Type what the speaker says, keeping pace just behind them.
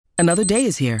Another day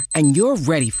is here, and you're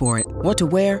ready for it. What to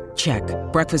wear? Check.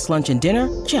 Breakfast, lunch, and dinner?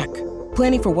 Check.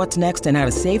 Planning for what's next and how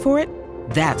to save for it?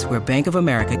 That's where Bank of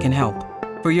America can help.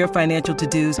 For your financial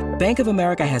to-dos, Bank of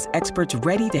America has experts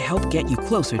ready to help get you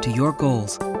closer to your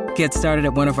goals. Get started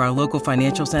at one of our local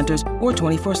financial centers or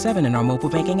 24/7 in our mobile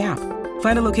banking app.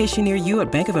 Find a location near you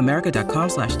at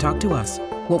bankofamerica.com/talktous.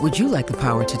 What would you like the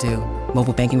power to do?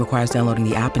 Mobile banking requires downloading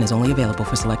the app and is only available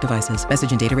for select devices.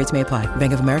 Message and data rates may apply.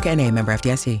 Bank of America N.A., member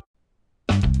FDIC.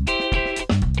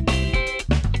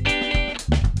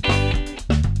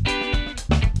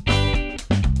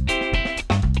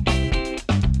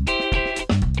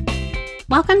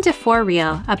 Welcome to For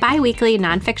Real, a bi-weekly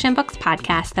nonfiction books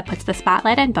podcast that puts the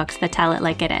spotlight on books that tell it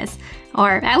like it is.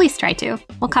 Or at least try to.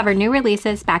 We'll cover new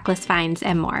releases, backlist finds,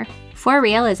 and more. For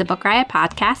Real is a Book Riot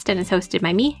podcast and is hosted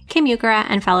by me, Kim Ukura,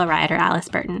 and fellow Rioter Alice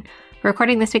Burton. We're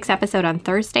recording this week's episode on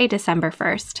Thursday, December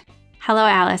 1st. Hello,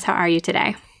 Alice. How are you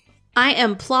today? I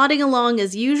am plodding along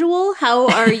as usual. How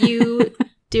are you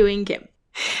doing, Kim?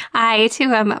 I,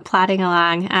 too, am plodding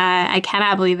along. I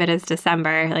cannot believe it is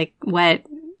December. Like,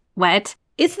 what?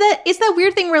 It's that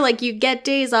weird thing where, like, you get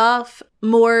days off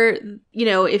more, you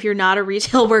know, if you're not a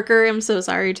retail worker. I'm so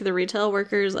sorry to the retail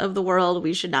workers of the world.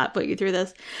 We should not put you through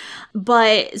this.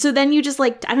 But so then you just,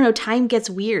 like, I don't know, time gets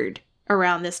weird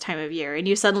around this time of year. And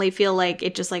you suddenly feel like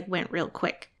it just, like, went real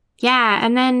quick. Yeah.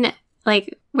 And then,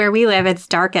 like, where we live, it's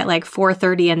dark at, like,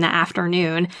 4:30 in the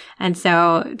afternoon. And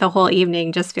so the whole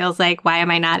evening just feels like, why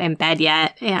am I not in bed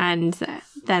yet? And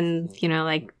then, you know,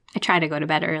 like, I try to go to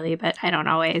bed early, but I don't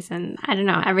always. And I don't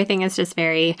know. Everything is just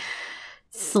very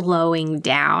slowing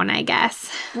down, I guess.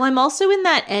 Well, I'm also in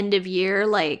that end of year,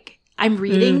 like, I'm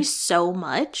reading so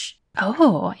much.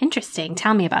 Oh, interesting.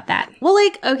 Tell me about that. Well,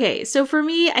 like, okay, so for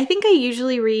me, I think I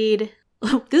usually read,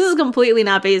 this is completely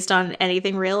not based on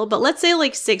anything real, but let's say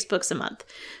like 6 books a month.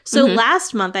 So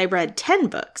last month I read 10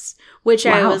 books, which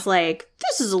I was like,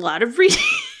 this is a lot of reading.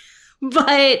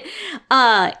 But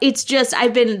it's just,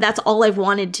 that's all I've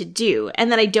wanted to do.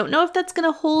 And then I don't know if that's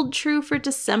going to hold true for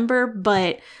December,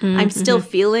 but I'm still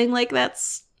feeling like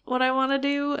that's what I want to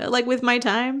do, like, with my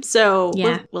time. So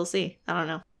we'll see. I don't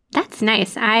know. That's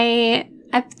nice. I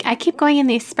keep going in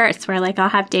these spurts where, like, I'll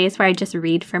have days where I just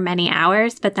read for many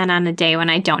hours, but then on a day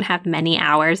when I don't have many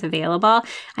hours available,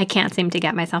 I can't seem to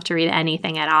get myself to read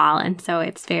anything at all. And so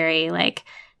it's very, like,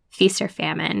 feast or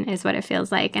famine is what it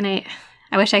feels like. And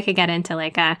I wish I could get into,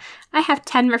 like, I have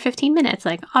 10 or 15 minutes,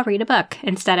 like, I'll read a book,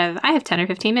 instead of I have 10 or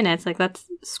 15 minutes, like, let's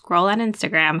scroll on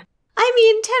Instagram. I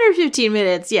mean, 10 or 15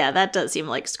 minutes, yeah, that does seem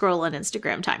like scroll on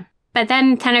Instagram time. But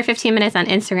then 10 or 15 minutes on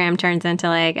Instagram turns into,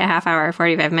 like, a half hour or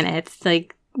 45 minutes,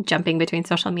 like, jumping between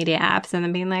social media apps and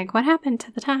then being like, what happened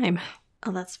to the time?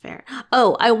 Oh, that's fair.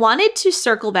 Oh, I wanted to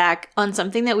circle back on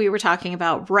something that we were talking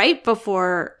about right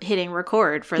before hitting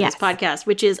record for this podcast,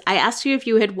 which is I asked you if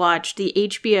you had watched the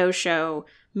HBO show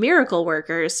Miracle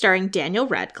Workers starring Daniel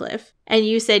Radcliffe, and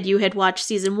you said you had watched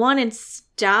season 1 and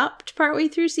stopped partway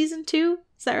through season 2.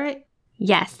 Is that right?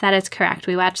 Yes, that is correct.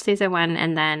 We watched season 1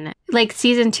 and then, like,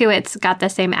 season 2, it's got the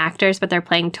same actors, but they're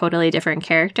playing totally different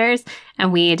characters,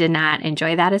 and we did not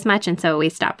enjoy that as much, and so we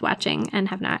stopped watching and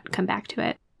have not come back to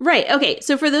it. Right. Okay.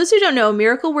 So for those who don't know,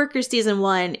 Miracle Workers season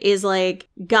 1 is like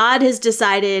God is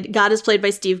played by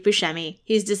Steve Buscemi.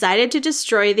 He's decided to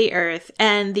destroy the earth,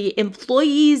 and the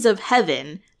employees of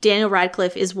heaven, Daniel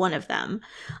Radcliffe is one of them,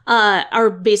 are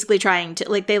basically trying to,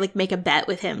 like, they, like, make a bet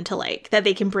with him to, like, that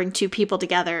they can bring 2 people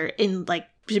together in, like,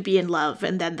 to be in love,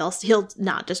 and then he'll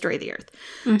not destroy the earth.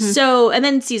 So, and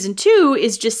then season 2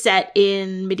 is just set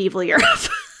in medieval Europe.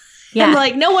 Yeah. And,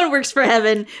 like, no one works for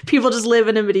heaven. People just live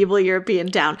in a medieval European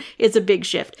town. It's a big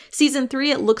shift. Season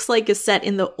 3, it looks like, is set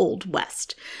in the Old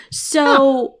West.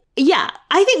 So, yeah,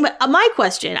 I think my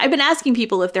question, I've been asking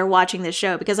people if they're watching this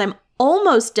show because I'm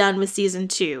almost done with season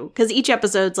 2, because each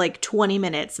episode's like 20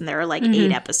 minutes and there are like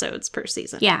 8 episodes per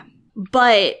season. Yeah.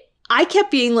 But I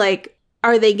kept being like,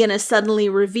 are they going to suddenly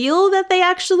reveal that they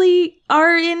actually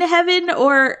are in heaven,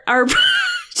 or are...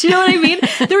 Do you know what I mean?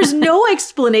 There's no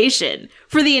explanation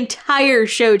for the entire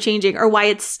show changing or why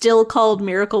it's still called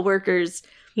Miracle Workers.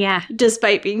 Yeah.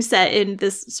 Despite being set in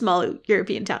this small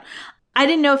European town. I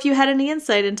didn't know if you had any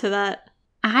insight into that.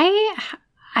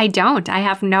 I don't. I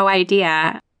have no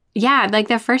idea. Yeah, like,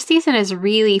 the first season is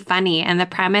really funny and the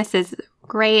premise is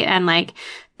great, and, like,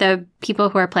 the people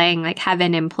who are playing, like,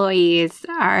 heaven employees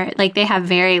are, like, they have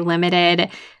very limited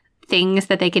things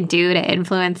that they can do to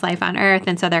influence life on earth,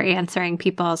 and so they're answering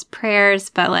people's prayers,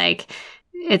 but, like,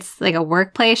 it's like a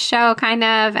workplace show kind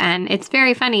of, and it's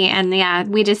very funny. And yeah,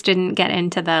 we just didn't get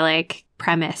into the, like,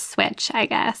 premise switch, I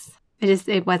guess.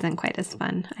 It wasn't quite as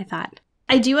fun, I thought.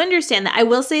 I do understand that. I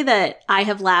will say that I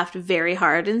have laughed very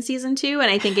hard in season 2,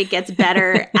 and I think it gets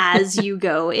better as you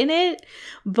go in it.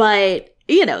 But,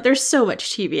 you know, there's so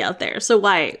much TV out there. So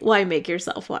why make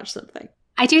yourself watch something?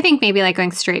 I do think maybe like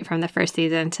going straight from the first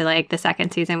season to like the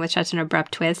second season with such an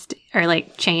abrupt twist or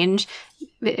like change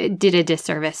did a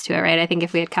disservice to it, right? I think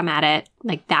if we had come at it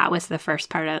like that was the first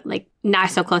part of like not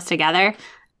so close together,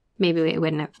 maybe we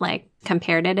wouldn't have like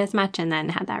compared it as much and then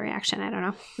had that reaction. I don't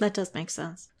know. That does make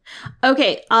sense.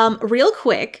 Okay, real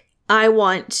quick, I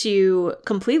want to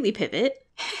completely pivot,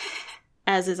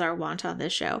 as is our wont on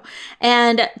this show,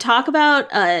 and talk about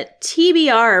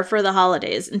TBR for the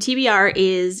holidays. And TBR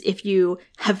is, if you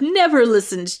have never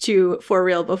listened to For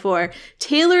Real before,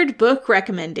 Tailored Book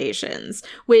Recommendations,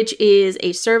 which is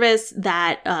a service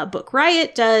that Book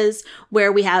Riot does,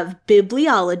 where we have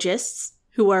bibliologists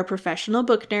who are professional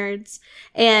book nerds,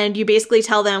 and you basically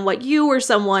tell them what you or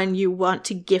someone you want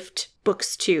to gift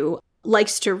books to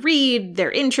likes to read,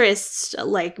 their interests,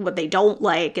 like what they don't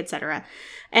like, etc.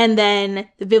 And then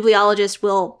the bibliologist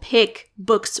will pick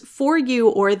books for you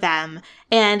or them.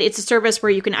 And it's a service where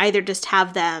you can either just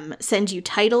have them send you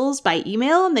titles by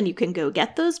email and then you can go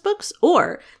get those books,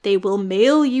 or they will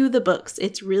mail you the books.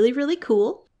 It's really, really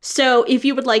cool. So if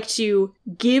you would like to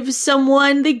give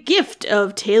someone the gift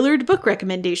of tailored book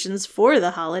recommendations for the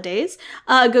holidays,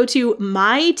 go to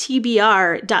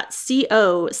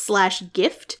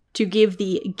mytbr.co/gift to give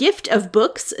the gift of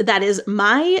books. That is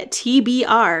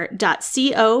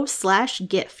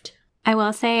mytbr.co/gift. I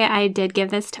will say I did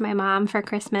give this to my mom for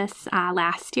Christmas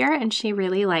last year, and she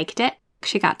really liked it.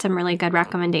 She got some really good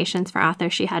recommendations for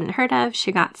authors she hadn't heard of.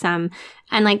 She got some,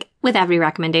 and like with every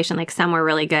recommendation, like some were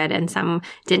really good and some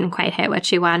didn't quite hit what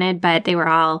she wanted, but they were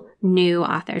all new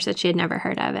authors that she had never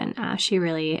heard of, and she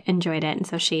really enjoyed it. And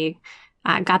so she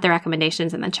got the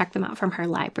recommendations and then checked them out from her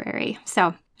library.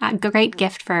 So great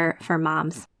gift for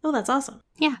moms. Oh, that's awesome.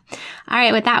 Yeah. All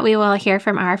right. With that, we will hear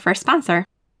from our first sponsor.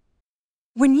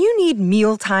 When you need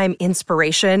mealtime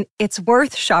inspiration, it's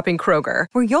worth shopping Kroger,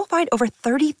 where you'll find over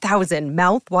 30,000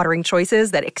 mouth-watering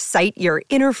choices that excite your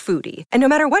inner foodie. And no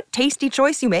matter what tasty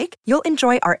choice you make, you'll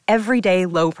enjoy our everyday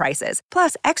low prices,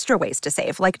 plus extra ways to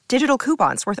save, like digital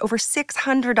coupons worth over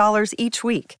 $600 each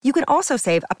week. You can also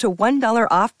save up to $1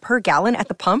 off per gallon at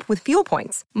the pump with fuel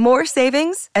points. More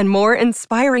savings and more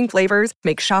inspiring flavors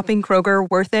make shopping Kroger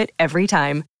worth it every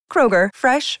time. Kroger,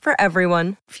 fresh for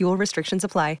everyone. Fuel restrictions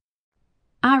apply.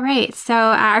 All right. So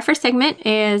our first segment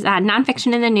is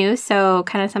nonfiction in the news. So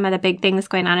kind of some of the big things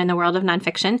going on in the world of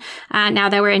nonfiction. Now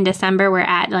that we're in December, we're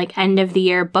at like end of the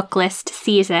year book list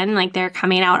season. Like they're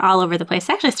coming out all over the place.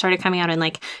 They actually started coming out in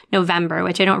like November,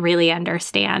 which I don't really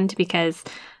understand because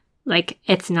like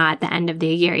it's not the end of the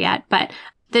year yet. But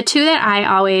the two that I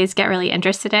always get really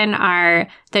interested in are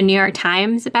the New York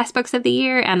Times Best Books of the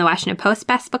Year and the Washington Post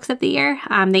Best Books of the Year.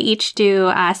 They each do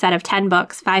a set of 10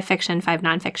 books, 5 fiction, 5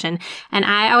 nonfiction. And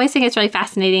I always think it's really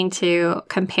fascinating to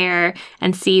compare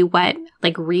and see what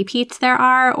like repeats there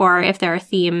are, or if there are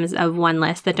themes of one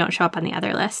list that don't show up on the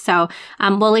other list. So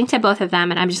we'll link to both of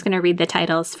them, and I'm just going to read the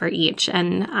titles for each,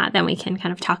 and then we can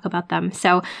kind of talk about them.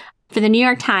 So for the New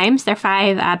York Times, their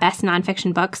 5 best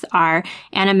nonfiction books are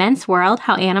An Immense World,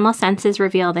 How Animal Senses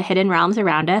Reveal the Hidden Realms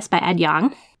Around Us by Ed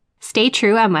Yong, Stay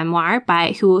True, a memoir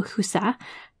by Hu Husa,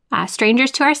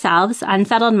 Strangers to Ourselves,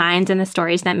 Unsettled Minds and the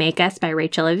Stories That Make Us by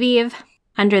Rachel Aviv,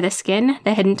 Under the Skin,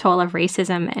 The Hidden Toll of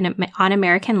Racism on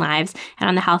American Lives and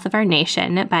on the Health of Our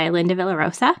Nation by Linda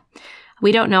Villarosa,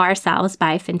 We Don't Know Ourselves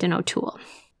by Fintan O'Toole.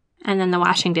 And then the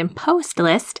Washington Post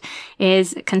list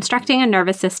is Constructing a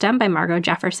Nervous System by Margot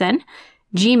Jefferson,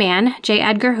 G-Man, J.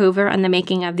 Edgar Hoover on the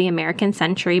Making of the American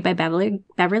Century by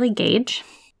Beverly Gage,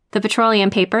 The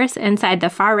Petroleum Papers, Inside the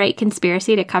Far-Right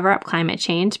Conspiracy to Cover Up Climate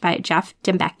Change by Jeff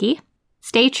Dembecki,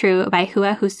 Stay True by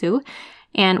Hua Husu,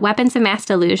 and Weapons of Mass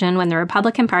Delusion, When the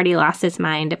Republican Party Lost Its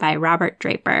Mind by Robert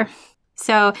Draper.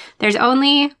 So there's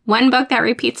only one book that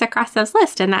repeats across those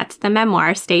lists, and that's the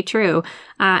memoir, Stay True.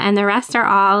 And the rest are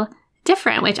all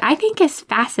different, which I think is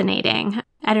fascinating.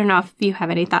 I don't know if you have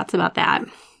any thoughts about that.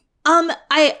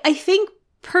 I think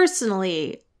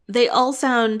personally, they all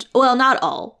sound, well, not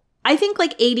all. I think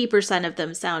like 80% of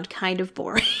them sound kind of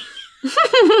boring.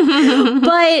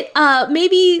 But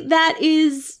maybe that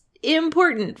is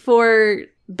important for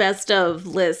best of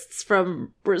lists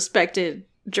from respected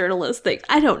journalist thing.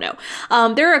 I don't know.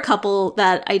 There are a couple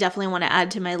that I definitely want to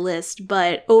add to my list,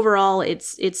 but overall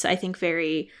it's I think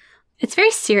it's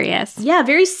very serious. Yeah,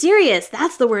 very serious.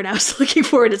 That's the word I was looking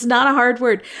for. It's not a hard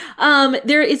word.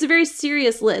 There is a very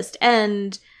serious list,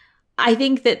 and I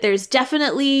think that there's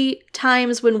definitely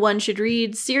times when one should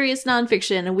read serious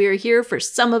nonfiction, and we are here for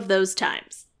some of those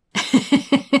times.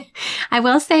 I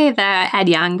will say the Ed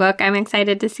Young book I'm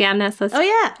excited to see on this list. Oh,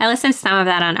 yeah. I listened to some of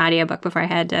that on audiobook before I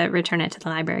had to return it to the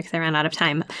library because I ran out of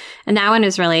time. And that one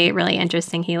is really, really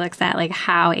interesting. He looks at like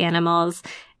how animals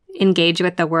engage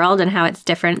with the world and how it's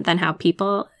different than how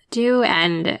people do.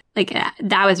 And like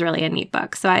that was really a neat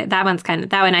book. So that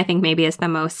one I think maybe is the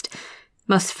most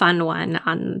fun one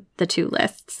on the two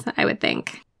lists, I would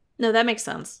think. No, that makes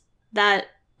sense.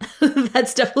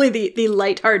 That's definitely the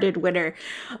lighthearted winner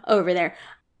over there.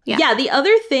 Yeah, the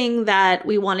other thing that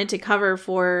we wanted to cover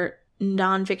for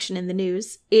nonfiction in the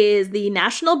news is the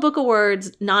National Book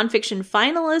Awards nonfiction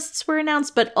finalists were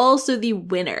announced, but also the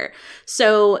winner.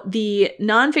 So the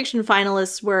nonfiction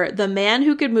finalists were The Man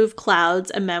Who Could Move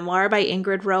Clouds, a memoir by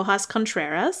Ingrid Rojas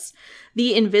Contreras,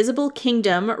 The Invisible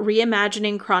Kingdom,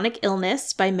 Reimagining Chronic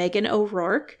Illness by Megan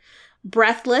O'Rourke,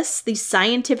 Breathless, The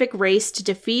Scientific Race to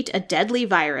Defeat a Deadly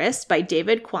Virus by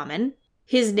David Quammen.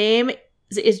 His Name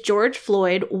is George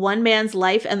Floyd, One Man's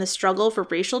Life and the Struggle for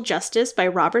Racial Justice by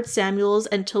Robert Samuels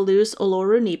and Toulouse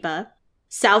Olorunipa.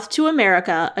 South to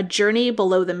America, A Journey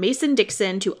Below the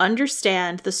Mason-Dixon to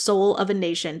Understand the Soul of a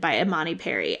Nation by Imani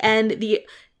Perry. And the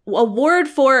award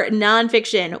for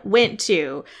nonfiction went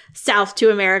to South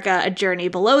to America, A Journey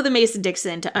Below the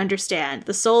Mason-Dixon to Understand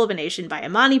the Soul of a Nation by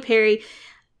Imani Perry.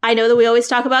 I know that we always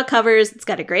talk about covers. It's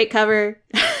got a great cover.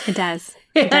 It does.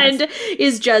 And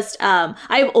is just,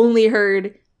 I've only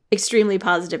heard extremely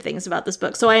positive things about this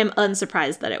book, so I am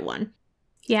unsurprised that it won.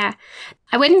 Yeah.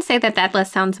 I wouldn't say that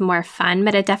list sounds more fun,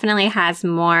 but it definitely has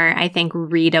more, I think,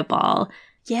 readable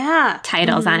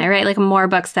titles on it, right? Like more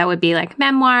books that would be like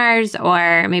memoirs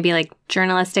or maybe like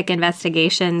journalistic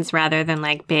investigations rather than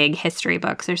like big history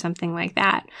books or something like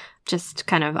that. Just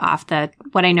kind of off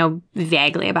what I know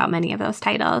vaguely about many of those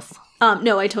titles.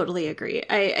 No, I totally agree.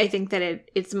 I think that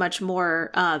it's much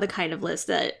more the kind of list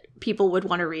that people would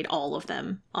want to read all of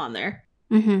them on there.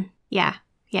 Mm-hmm. Yeah.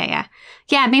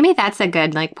 Yeah, maybe that's a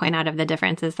good like point out of the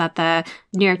difference is that the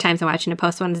New York Times and Washington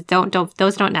Post ones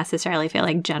don't necessarily feel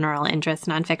like general interest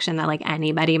nonfiction that like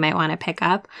anybody might want to pick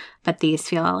up, but these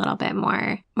feel a little bit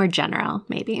more general,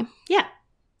 maybe. Yeah.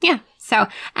 So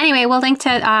anyway, we'll link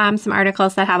to some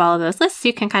articles that have all of those lists.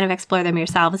 You can kind of explore them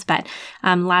yourselves, but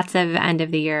lots of end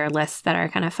of the year lists that are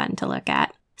kind of fun to look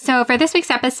at. So for this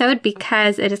week's episode,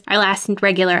 because it is our last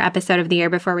regular episode of the year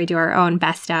before we do our own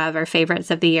best of or favorites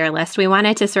of the year list, we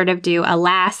wanted to sort of do a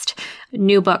last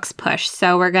new books push.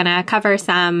 So we're going to cover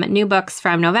some new books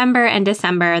from November and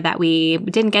December that we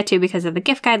didn't get to because of the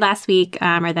gift guide last week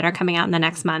or that are coming out in the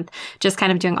next month, just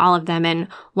kind of doing all of them in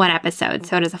one episode.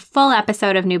 So it is a full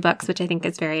episode of new books, which I think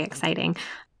is very exciting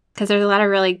because there's a lot of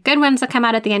really good ones that come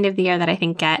out at the end of the year that I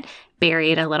think get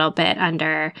buried a little bit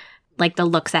under like the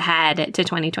looks ahead to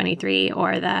 2023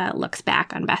 or the looks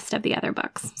back on best of the other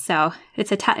books. So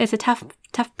it's a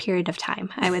tough period of time,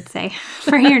 I would say,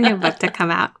 for your new book to come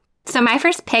out. So my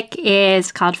first pick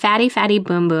is called Fatty Fatty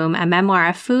Boom Boom, a memoir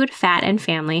of food, fat, and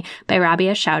family by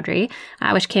Rabia Chaudhry,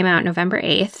 which came out November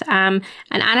 8th. And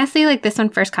honestly, like this one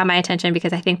first caught my attention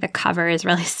because I think the cover is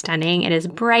really stunning. It is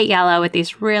bright yellow with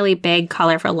these really big,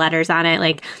 colorful letters on it.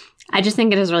 Like I just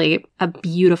think it is really a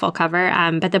beautiful cover,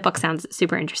 but the book sounds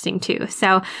super interesting too.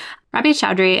 So Rabia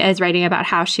Chaudhry is writing about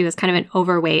how she was kind of an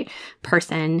overweight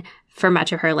person for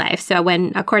much of her life. So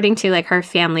according to like her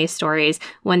family stories,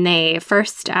 when they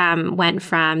first went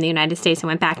from the United States and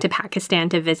went back to Pakistan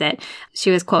to visit, she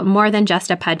was, quote, more than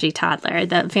just a pudgy toddler.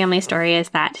 The family story is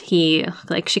that she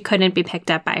couldn't be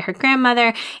picked up by her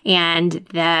grandmother, and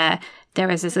there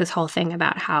was this whole thing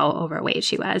about how overweight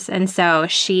she was. And so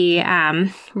she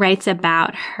writes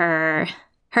about her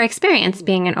experience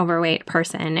being an overweight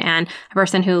person and a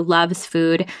person who loves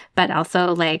food, but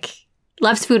also like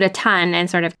loves food a ton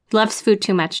and sort of loves food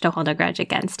too much to hold a grudge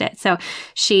against it. So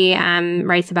she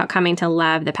writes about coming to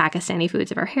love the Pakistani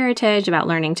foods of her heritage, about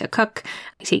learning to cook,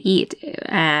 to eat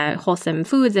wholesome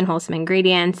foods and wholesome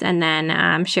ingredients, and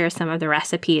then shares some of the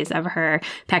recipes of her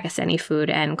Pakistani food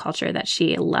and culture that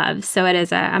she loves. So it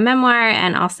is a memoir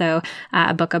and also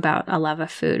a book about a love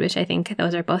of food, which I think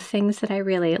those are both things that I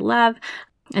really love.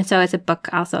 And so it's a book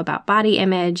also about body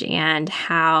image and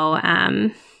how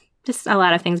just a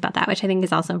lot of things about that, which I think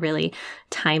is also really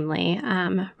timely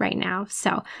right now.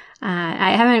 So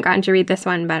I haven't gotten to read this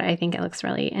one, but I think it looks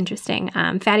really interesting.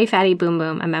 Fatty Fatty Boom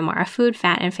Boom, a memoir of food,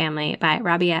 fat, and family by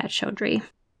Rabia Chaudhry.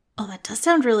 Oh, that does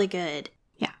sound really good.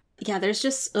 Yeah. Yeah, there's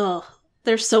just,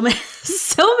 there's so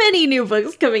many new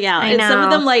books coming out. I and know. some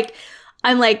of them, like,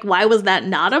 I'm like, why was that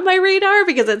not on my radar?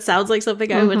 Because it sounds like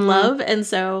something I would love. And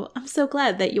so I'm so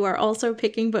glad that you are also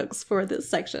picking books for this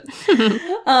section.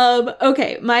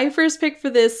 Okay, my first pick for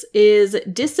this is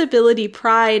Disability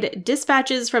Pride,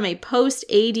 Dispatches from a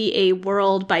Post-ADA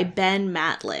World by Ben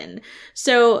Matlin.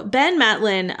 So Ben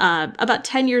Matlin, about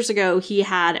 10 years ago, he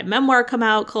had a memoir come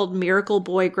out called Miracle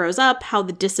Boy Grows Up, How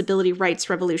the Disability Rights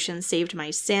Revolution Saved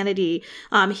My Sanity.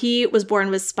 He was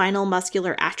born with spinal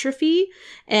muscular atrophy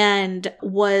and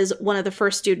was one of the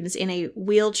first students in a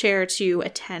wheelchair to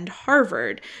attend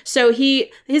Harvard. So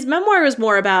his memoir is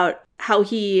more about how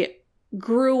he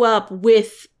grew up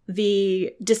with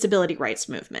the disability rights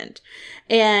movement.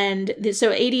 And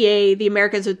so ADA, the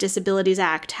Americans with Disabilities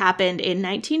Act, happened in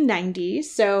 1990.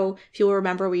 So if you'll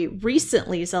remember, we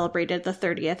recently celebrated the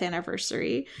 30th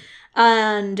anniversary.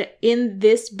 And in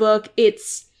this book,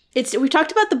 we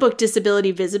talked about the book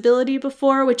Disability Visibility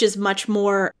before, which is much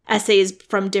more essays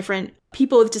from different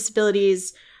people with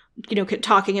disabilities,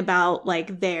 talking about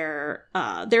like their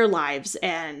lives.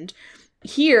 And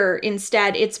here,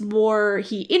 instead, it's more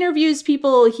he interviews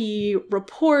people, he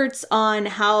reports on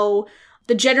how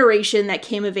the generation that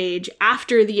came of age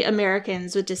after the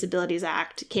Americans with Disabilities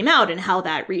Act came out and how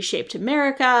that reshaped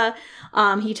America.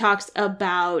 He talks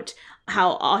about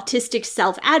how autistic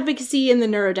self-advocacy in the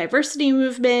neurodiversity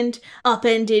movement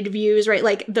upended views, right?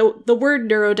 Like the word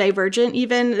neurodivergent,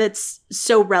 even, that's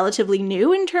so relatively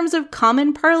new in terms of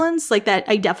common parlance, like that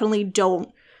I definitely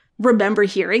don't remember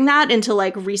hearing that until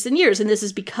like recent years. And this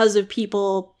is because of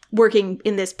people working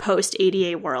in this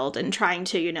post-ADA world and trying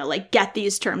to, like get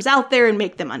these terms out there and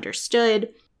make them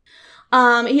understood.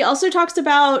 He also talks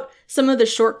about some of the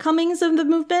shortcomings of the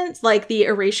movement, like the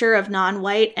erasure of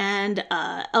non-white and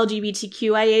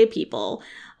LGBTQIA people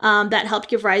that helped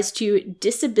give rise to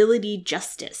disability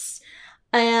justice.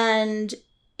 And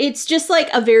it's just like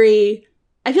a very,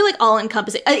 I feel like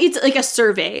all-encompassing. It's like a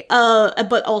survey,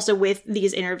 but also with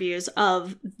these interviews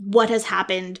of what has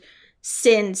happened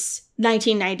since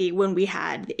 1990 when we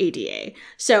had the ADA.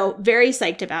 So very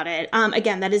psyched about it.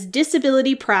 Again, that is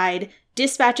Disability Pride,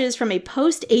 Dispatches from a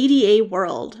Post-ADA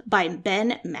World by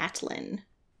Ben Matlin.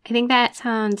 I think that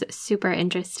sounds super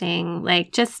interesting,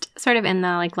 like just sort of in the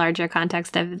like larger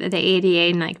context of the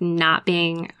ADA and like not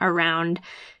being around.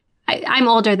 I'm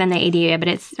older than the ADA,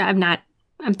 but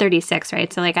I'm 36,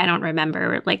 right? So like I don't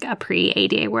remember like a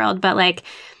pre-ADA world, but like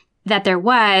that there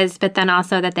was, but then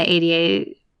also that the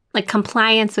ADA, like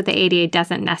compliance with the ADA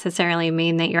doesn't necessarily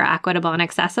mean that you're equitable and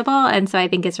accessible. And so I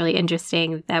think it's really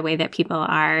interesting the way that people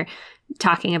are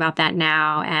talking about that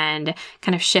now and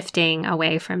kind of shifting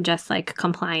away from just like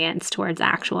compliance towards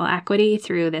actual equity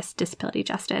through this disability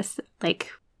justice like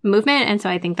movement. And so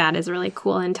I think that is a really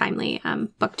cool and timely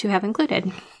book to have included.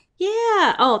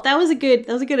 Yeah. Oh, that was a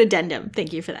good addendum.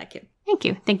 Thank you for that, Kim.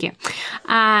 Thank you.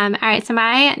 All right, so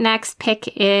my next pick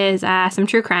is some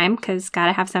true crime, because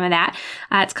gotta have some of that.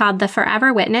 It's called The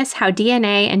Forever Witness, How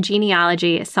DNA and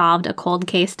Genealogy Solved a Cold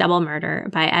Case Double Murder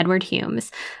by Edward Humes.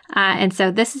 And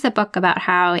so this is a book about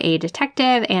how a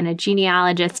detective and a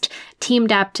genealogist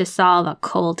teamed up to solve a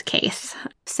cold case.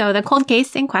 So the cold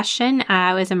case in question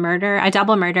was a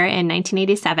double murder in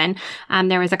 1987.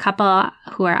 There was a couple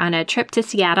who were on a trip to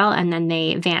Seattle and then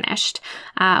they vanished.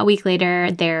 A week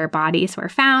later, their bodies were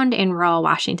found in rural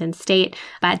Washington state,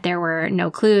 but there were no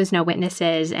clues, no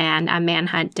witnesses, and a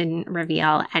manhunt didn't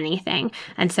reveal anything.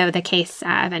 And so the case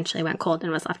eventually went cold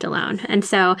and was left alone. And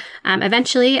so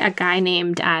eventually a guy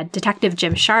named Detective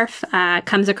Jim Scharf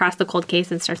comes across the cold case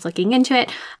and starts looking into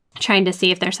it, trying to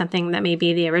see if there's something that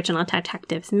maybe the original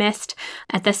detectives missed.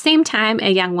 At the same time, a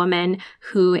young woman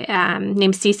who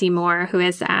named Cece Moore, who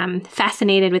is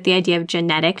fascinated with the idea of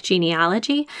genetic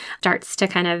genealogy, starts to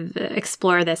kind of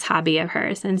explore this hobby of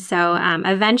hers. And so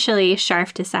eventually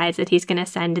Scharf decides that he's going to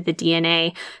send the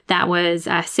DNA that was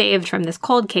saved from this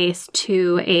cold case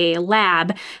to a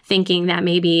lab, thinking that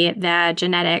maybe the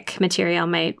genetic material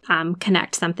might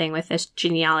connect something with this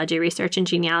genealogy research and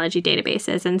genealogy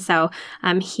databases. And so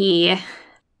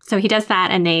he does that,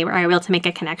 and they are able to make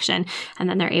a connection, and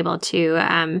then they're able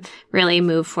to really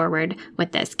move forward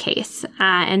with this case.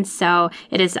 And so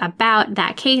it is about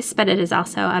that case, but it is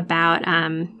also about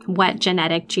what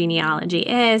genetic genealogy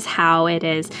is, how it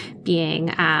is being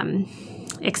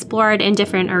explored in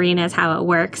different arenas, how it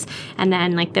works, and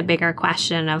then like the bigger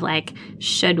question of like,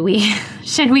 should we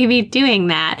be doing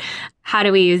that? how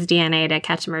do we use DNA to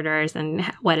catch murderers, and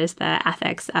what is the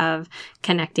ethics of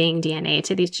connecting DNA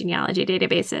to these genealogy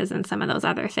databases and some of those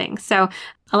other things. So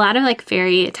a lot of like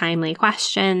very timely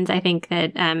questions. I think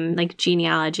that like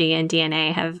genealogy and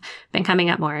DNA have been coming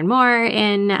up more and more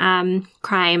in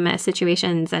crime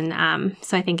situations. And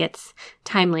so I think it's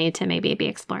timely to maybe be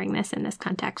exploring this in this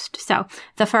context. So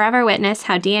The Forever Witness,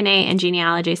 How DNA and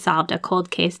Genealogy Solved a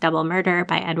Cold Case Double Murder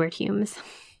by Edward Humes.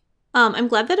 I'm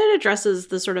glad that it addresses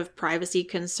the sort of privacy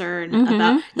concern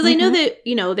about, because I know that,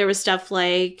 you know, there was stuff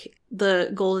like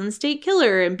the Golden State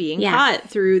Killer and being caught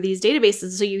through these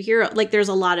databases. So you hear like there's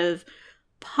a lot of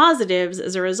positives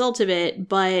as a result of it,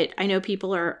 but I know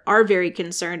people are very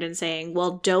concerned and saying,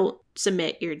 well, don't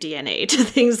submit your DNA to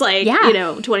things like, you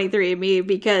know, 23andMe,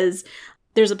 because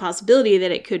there's a possibility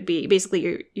that it could be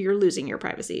basically you're losing your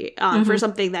privacy for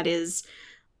something that is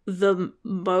the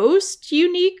most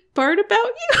unique part about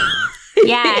you.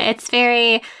 Yeah, it's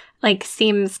very, like,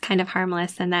 seems kind of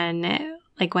harmless. And then,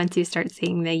 like, once you start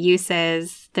seeing the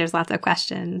uses, there's lots of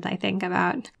questions, I think,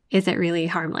 about, is it really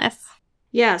harmless?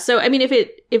 Yeah, so, I mean, if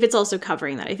it's also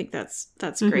covering that, I think that's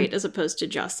great, as opposed to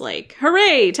just, like,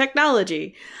 hooray,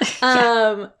 technology.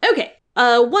 Okay,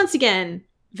 once again,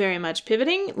 very much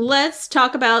pivoting, let's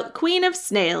talk about Queen of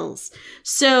Snails.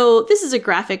 So this is a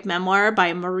graphic memoir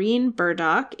by Maureen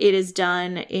Burdock. It is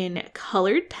done in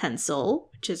colored pencil,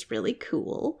 which is really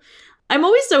cool. I'm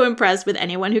always so impressed with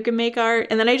anyone who can make art.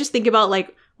 And then I just think about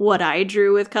like what I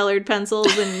drew with colored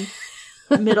pencils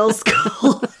in middle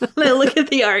school. And I look at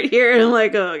the art here and I'm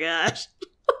like, oh gosh,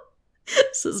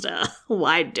 this is a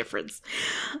wide difference.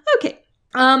 Okay.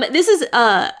 This is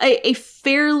a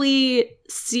fairly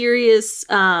serious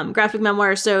graphic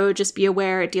memoir, so just be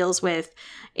aware it deals with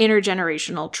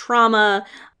intergenerational trauma.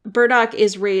 Burdock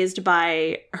is raised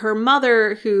by her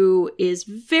mother, who is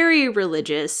very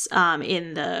religious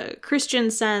in the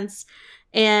Christian sense.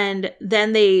 And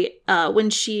then they, when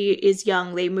she is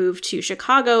young, they move to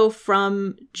Chicago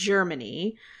from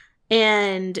Germany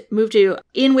and moved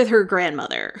in with her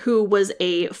grandmother, who was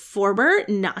a former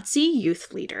Nazi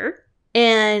youth leader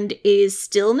and is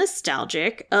still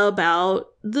nostalgic about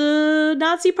the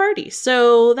Nazi party.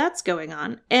 So that's going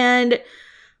on. And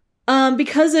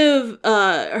because of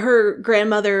her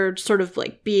grandmother sort of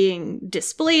like being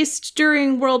displaced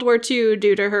during World War II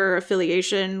due to her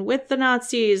affiliation with the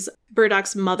Nazis,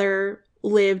 Burdock's mother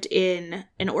lived in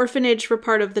an orphanage for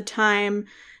part of the time.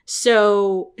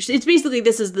 So it's basically,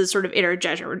 this is the sort of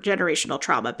intergenerational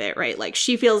trauma bit, right? Like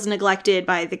she feels neglected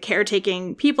by the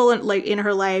caretaking people in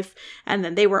her life, and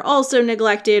then they were also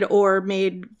neglected or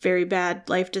made very bad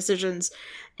life decisions.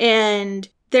 And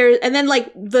then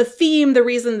like the theme, the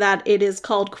reason that it is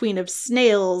called Queen of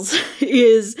Snails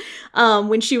is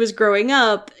when she was growing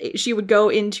up, she would go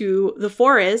into the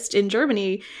forest in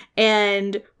Germany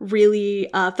and really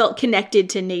felt connected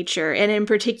to nature, and in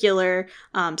particular,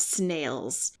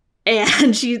 snails.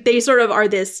 And they sort of are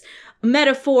this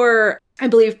metaphor. I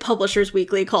believe Publishers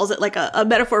Weekly calls it like a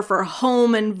metaphor for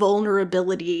home and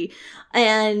vulnerability.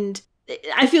 And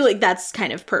I feel like that's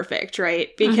kind of perfect,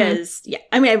 right? Because, yeah,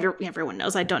 I mean, everyone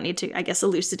knows I don't need to, I guess,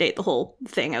 elucidate the whole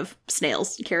thing of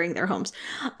snails carrying their homes.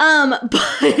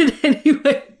 But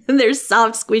anyway, there's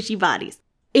soft, squishy bodies.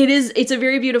 It's a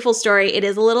very beautiful story. It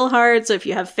is a little hard, so if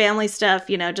you have family stuff,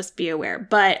 just be aware.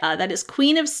 But that is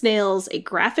Queen of Snails, a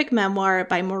graphic memoir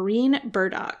by Maureen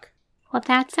Burdock. Well,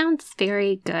 that sounds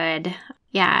very good.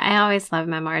 Yeah, I always love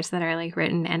memoirs that are like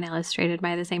written and illustrated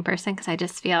by the same person, because I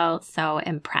just feel so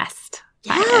impressed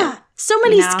by it. So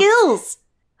many skills.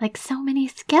 Like so many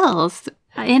skills.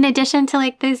 In addition to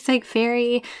like these like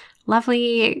very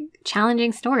lovely,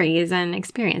 challenging stories and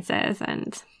experiences,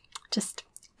 and just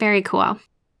very cool.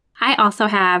 I also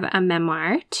have a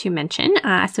memoir to mention.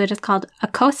 So it is called A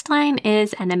Coastline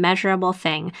is an Immeasurable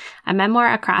Thing, a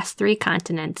memoir across 3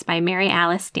 continents by Mary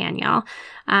Alice Daniel.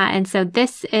 And so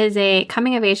this is a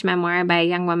coming-of-age memoir by a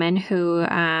young woman who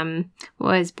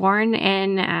was born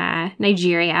in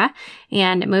Nigeria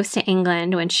and moves to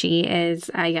England when she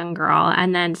is a young girl,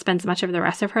 and then spends much of the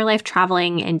rest of her life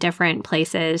traveling in different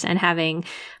places and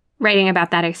writing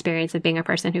about that experience of being a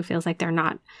person who feels like they're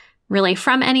not really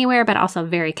from anywhere, but also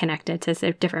very connected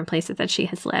to different places that she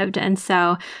has lived. And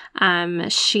so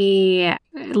she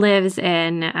lives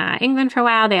in England for a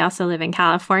while. They also live in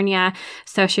California.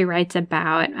 So she writes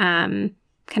about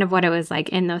kind of what it was like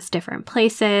in those different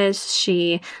places.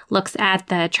 She looks at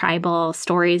the tribal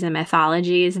stories and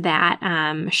mythologies that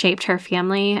shaped her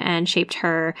family and shaped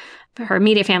her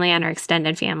immediate family and her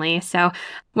extended family. So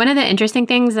one of the interesting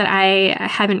things that I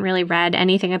haven't really read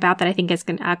anything about that I think is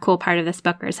a cool part of this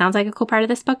book, or it sounds like a cool part of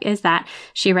this book, is that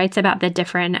she writes about the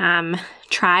different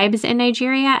tribes in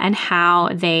Nigeria and how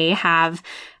they have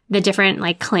the different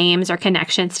like claims or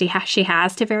connections she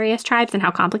has to various tribes and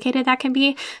how complicated that can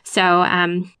be. So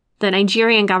the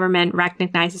Nigerian government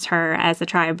recognizes her as the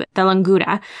tribe, the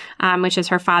Languda, which is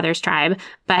her father's tribe.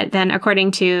 But then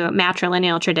according to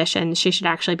matrilineal tradition, she should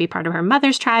actually be part of her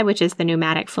mother's tribe, which is the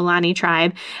Numatic Fulani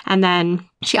tribe. And then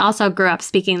she also grew up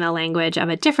speaking the language of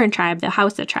a different tribe, the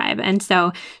Hausa tribe. And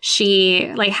so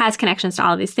she like has connections to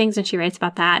all of these things and she writes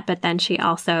about that. But then she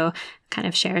also kind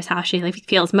of shares how she like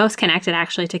feels most connected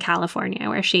actually to California,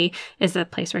 where she is the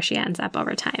place where she ends up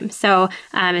over time. So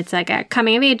it's like a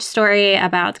coming of age story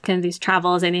about kind of these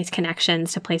travels and these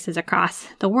connections to places across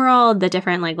the world, the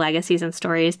different like legacies and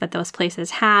stories that those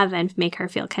places have and make her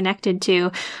feel connected to.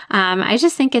 I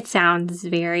just think it sounds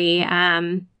very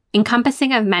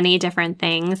encompassing of many different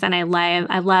things. And I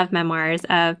love memoirs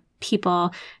of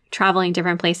people traveling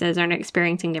different places and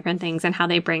experiencing different things and how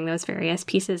they bring those various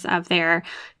pieces of their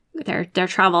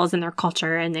travels and their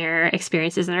culture and their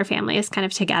experiences and their families kind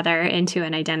of together into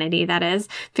an identity that is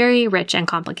very rich and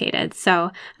complicated.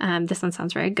 So this one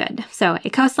sounds very good. So A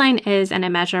Coastline is an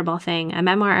Immeasurable Thing, a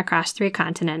memoir across 3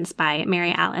 continents by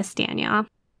Mary Alice Daniel.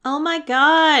 Oh my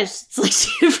gosh. It's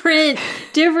like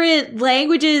different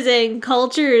languages and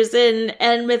cultures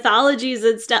and mythologies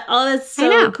and stuff. Oh, that's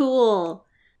so cool.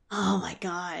 Oh my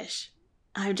gosh.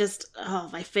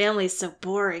 My family's so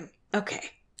boring.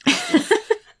 Okay.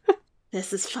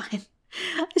 This is fine.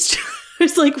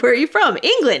 It's like, where are you from?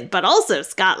 England, but also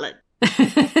Scotland.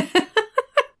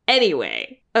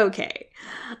 Anyway, okay.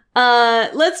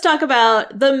 Let's talk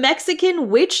about The Mexican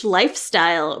Witch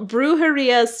Lifestyle,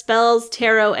 Brujeria, Spells,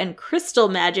 Tarot, and Crystal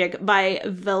Magic by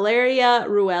Valeria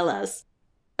Ruelas.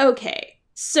 Okay,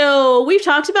 so we've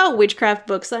talked about witchcraft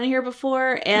books on here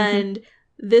before, and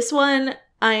this one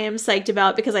I am psyched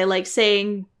about because I like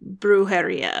saying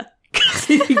brujeria. I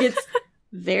think it's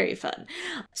very fun.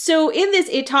 So in this,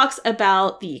 it talks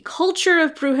about the culture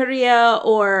of brujeria,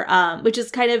 or which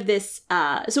is kind of this.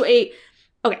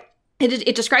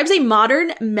 It describes a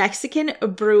modern Mexican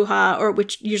bruja, or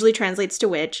which usually translates to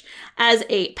witch, as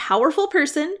a powerful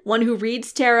person, one who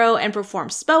reads tarot and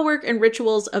performs spellwork and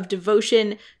rituals of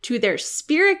devotion to their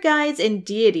spirit guides and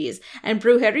deities. And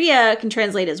brujeria can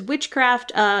translate as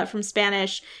witchcraft from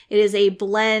Spanish. It is a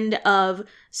blend of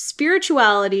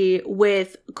spirituality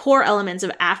with core elements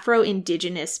of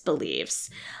Afro-Indigenous beliefs.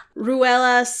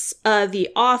 Ruelas, the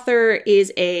author,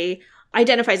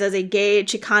 identifies as a gay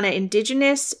Chicana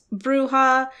indigenous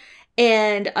bruja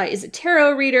and is a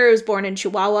tarot reader, was born in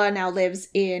Chihuahua, now lives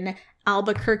in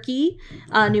Albuquerque,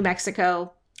 New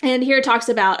Mexico. And here it talks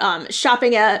about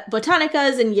shopping at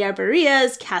botanicas and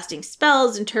yerberias, casting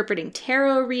spells, interpreting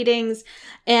tarot readings.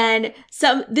 And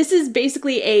this is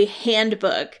basically a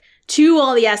handbook to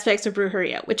all the aspects of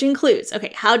brujeria, which includes,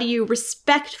 how do you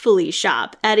respectfully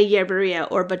shop at a yerberia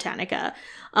or botanica?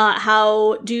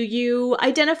 How do you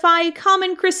identify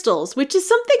common crystals, which is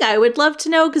something I would love to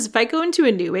know, because if I go into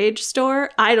a New Age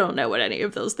store, I don't know what any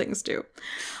of those things do.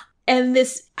 And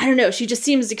this, I don't know, she just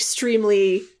seems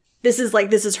extremely, this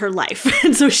is her life.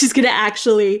 And so she's going to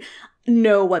actually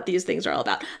know what these things are all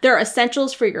about. There are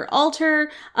essentials for your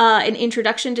altar, an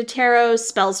introduction to tarot,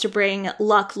 spells to bring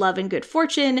luck, love, and good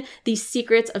fortune, the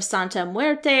secrets of Santa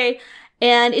Muerte,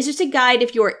 and it's just a guide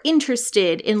if you're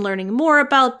interested in learning more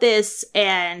about this,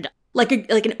 and like an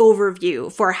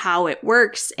overview for how it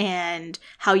works and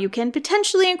how you can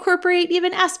potentially incorporate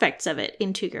even aspects of it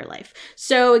into your life.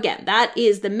 So again, that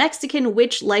is The Mexican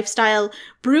Witch Lifestyle,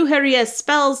 Brujeria,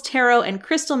 Spells, Tarot, and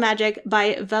Crystal Magic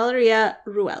by Valeria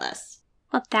Ruelas.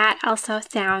 Well, that also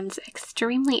sounds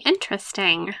extremely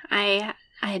interesting. I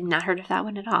had not heard of that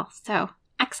one at all. So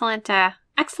excellent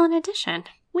addition.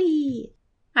 Whee!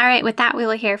 All right, with that, we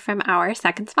will hear from our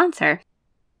second sponsor.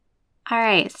 All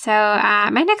right, so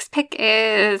my next pick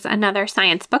is another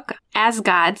science book, As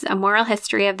Gods, A Moral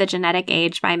History of the Genetic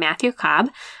Age by Matthew Cobb.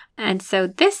 And so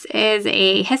this is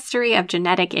a history of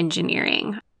genetic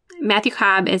engineering. Matthew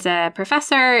Cobb is a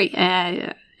professor,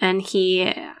 and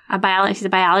he's a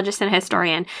biologist and a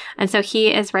historian. And so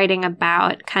he is writing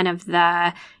about kind of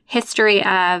the history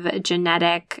of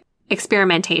genetic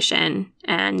experimentation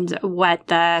and what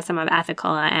some of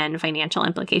ethical and financial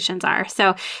implications are.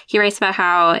 So he writes about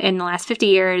how in the last 50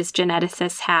 years,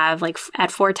 geneticists have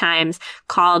at 4 times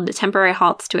called temporary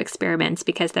halts to experiments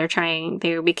because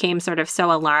they became sort of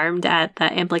so alarmed at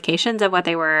the implications of what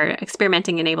they were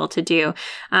experimenting and able to do.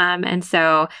 And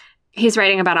so he's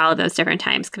writing about all of those different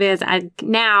times because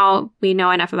now we know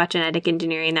enough about genetic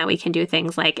engineering that we can do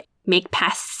things like make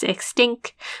pests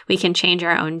extinct. We can change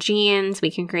our own genes.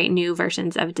 We can create new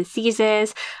versions of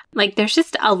diseases. There's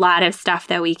just a lot of stuff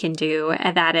that we can do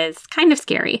that is kind of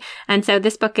scary. And so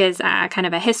this book is kind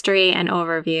of a history and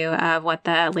overview of what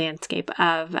the landscape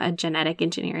of genetic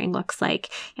engineering looks like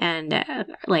and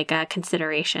a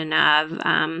consideration of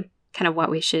kind of what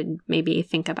we should maybe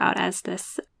think about as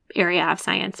this area of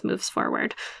science moves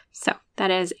forward. So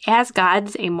that is As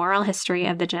Gods, A Moral History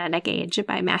of the Genetic Age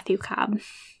by Matthew Cobb.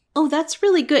 Oh, that's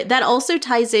really good. That also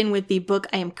ties in with the book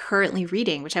I am currently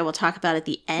reading, which I will talk about at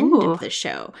the end of the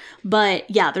show. But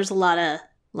yeah, there's a lot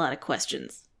of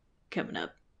questions coming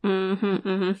up.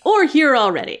 Or here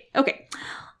already. Okay.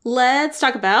 Let's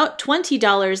talk about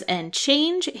 $20 and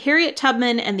Change, Harriet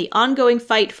Tubman and the Ongoing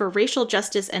Fight for Racial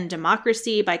Justice and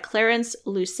Democracy by Clarence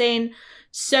Lusane.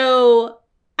 So,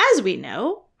 as we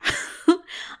know,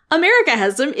 America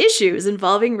has some issues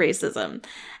involving racism.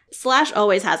 Slash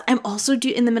always has. I'm also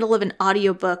in the middle of an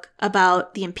audiobook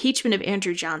about the impeachment of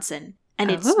Andrew Johnson,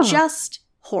 and it's just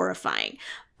horrifying.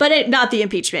 But not the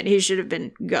impeachment. He should have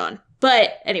been gone.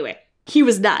 But anyway, he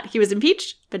was not. He was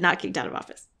impeached, but not kicked out of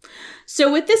office. So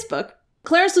with this book,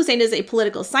 Clarence Lusane is a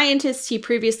political scientist. He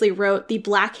previously wrote The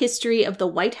Black History of the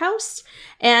White House,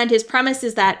 and his premise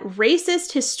is that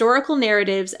racist historical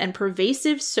narratives and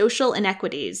pervasive social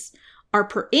inequities are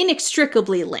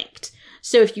inextricably linked.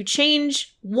 So if you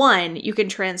change one, you can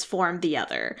transform the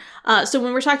other. So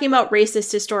when we're talking about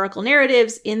racist historical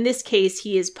narratives, in this case,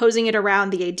 he is posing it around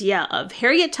the idea of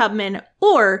Harriet Tubman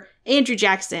or Andrew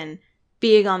Jackson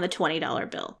being on the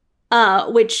 $20 bill,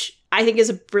 which I think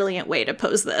is a brilliant way to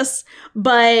pose this.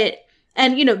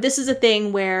 This is a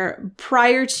thing where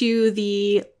prior to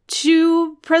the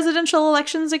 2 presidential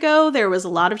elections ago, there was a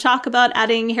lot of talk about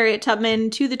adding Harriet Tubman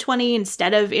to the 20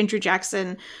 instead of Andrew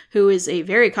Jackson, who is a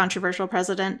very controversial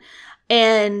president.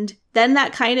 And then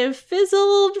that kind of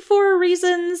fizzled for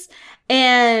reasons.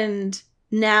 And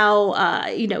now,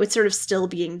 it's sort of still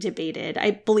being debated.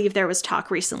 I believe there was talk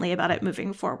recently about it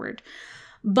moving forward.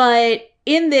 But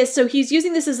in this, so he's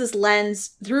using this as this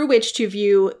lens through which to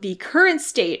view the current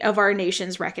state of our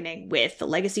nation's reckoning with the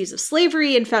legacies of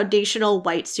slavery and foundational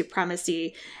white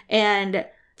supremacy, and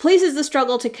places the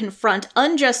struggle to confront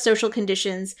unjust social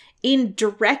conditions in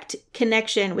direct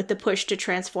connection with the push to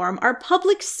transform our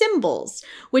public symbols,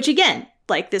 which again,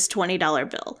 like this $20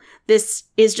 bill, this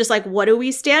is just like, what do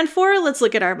we stand for? Let's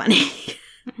look at our money.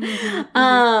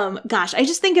 Gosh, I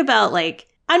just think about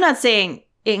I'm not saying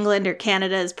England or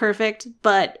Canada is perfect,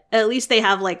 but at least they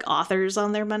have authors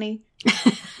on their money.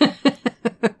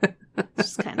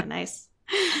 It's kind of nice.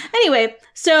 Anyway,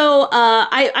 so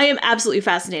I am absolutely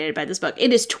fascinated by this book.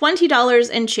 It is $20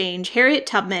 and Change, Harriet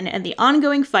Tubman and the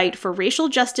Ongoing Fight for Racial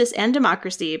Justice and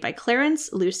Democracy by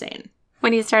Clarence Lusane.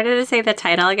 When you started to say the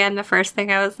title again, the first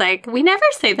thing I was like, we never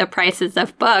say the prices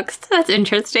of books. That's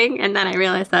interesting. And then I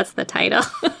realized that's the title.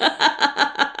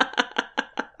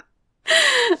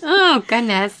 Oh,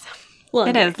 goodness. Well,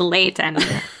 it is late and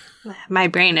my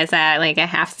brain is a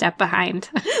half step behind.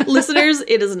 Listeners,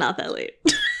 it is not that late.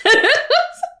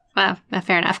 Well,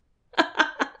 fair enough.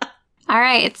 All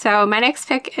right, so my next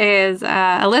pick is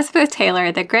Elizabeth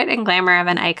Taylor, The Grit and Glamour of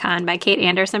an Icon by Kate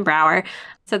Anderson Brower.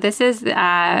 So this is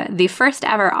the first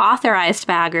ever authorized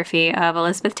biography of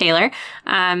Elizabeth Taylor,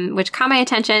 which caught my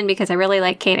attention because I really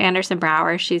like Kate Anderson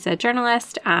Brower. She's a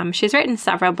journalist. She's written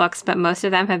several books, but most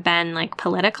of them have been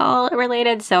political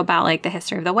related. So about the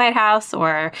history of the White House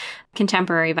or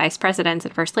contemporary vice presidents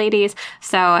and first ladies.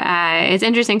 So it's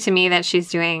interesting to me that she's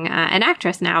doing an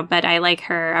actress now, but I like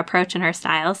her approach and her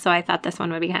style. So I thought this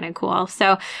one would be kind of cool.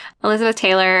 So Elizabeth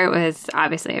Taylor was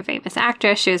obviously a famous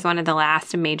actress. She was one of the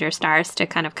last major stars to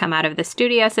kind of come out of the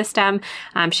studio system.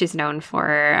 She's known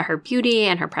for her beauty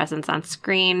and her presence on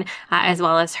screen, as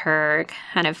well as her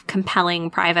kind of compelling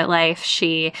private life.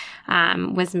 She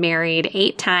was married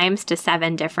 8 times to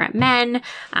 7 different men.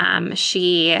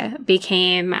 She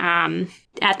became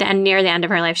near the end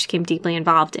of her life, she became deeply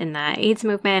involved in the AIDS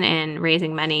movement and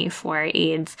raising money for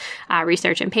AIDS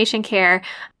research and patient care.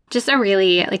 just a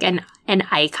really like an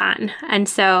icon. And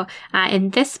so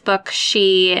in this book,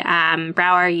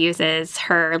 Brower uses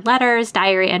her letters,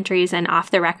 diary entries, and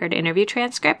off-the-record interview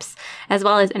transcripts, as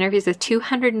well as interviews with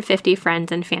 250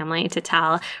 friends and family to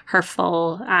tell her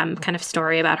full kind of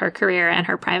story about her career and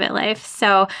her private life.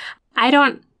 So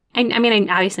I mean,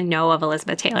 I obviously know of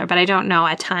Elizabeth Taylor, but I don't know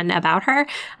a ton about her.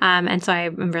 And so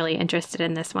I'm really interested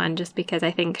in this one just because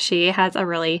I think she has a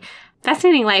really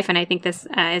fascinating life. And I think this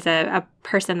is a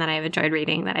person that I've enjoyed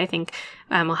reading that I think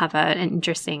will have an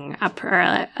interesting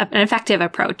an effective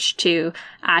approach to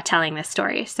telling this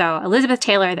story. So Elizabeth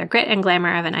Taylor, The Grit and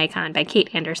Glamour of an Icon by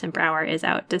Kate Anderson Brower is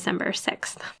out December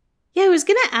 6th. Yeah, I was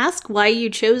going to ask why you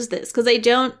chose this because I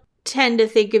don't tend to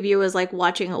think of you as like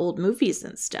watching old movies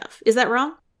and stuff. Is that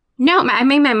wrong? No, I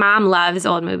mean, my mom loves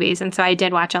old movies, and so I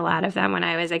did watch a lot of them when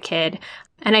I was a kid.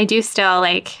 And I do still,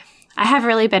 I have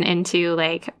really been into,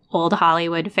 old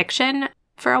Hollywood fiction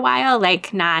for a while,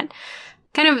 not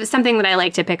kind of something that I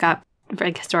like to pick up, for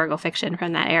historical fiction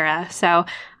from that era. So,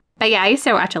 but yeah, I used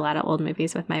to watch a lot of old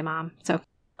movies with my mom, so.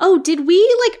 Oh, did we,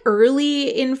 early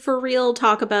in For Real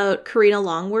talk about Karina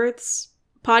Longworth's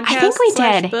podcast? I think we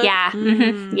did, book? yeah.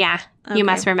 Mm-hmm. Yeah, okay. You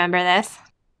must remember this.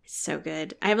 So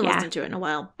good. I haven't listened to it in a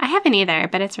while. I haven't either,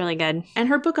 but it's really good. And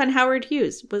her book on Howard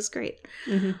Hughes was great.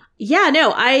 Mm-hmm. Yeah,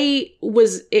 no, I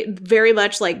was very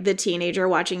much like the teenager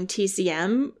watching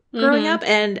TCM growing up,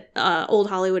 and old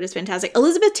Hollywood is fantastic.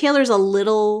 Elizabeth Taylor's a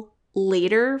little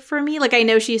later for me. I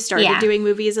know she started doing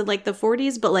movies in the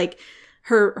 40s, but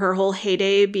her whole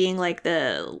heyday being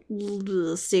the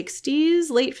 60s,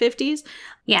 late 50s.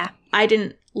 Yeah. I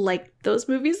didn't like those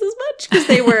movies as much because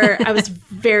I was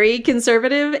very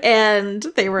conservative and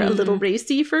they were a little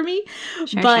racy for me.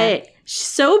 Sure, but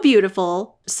so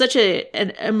beautiful, such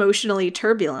an emotionally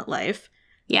turbulent life.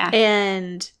 Yeah.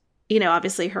 And,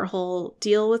 obviously her whole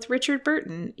deal with Richard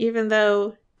Burton, even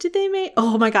though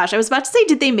oh my gosh, I was about to say,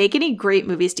 did they make any great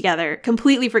movies together?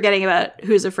 Completely forgetting about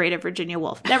Who's Afraid of Virginia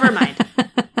Woolf. Never mind.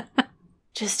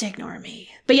 Just ignore me.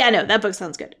 But yeah, no, that book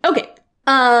sounds good. Okay.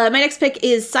 My next pick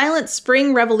is Silent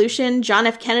Spring Revolution, John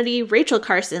F. Kennedy, Rachel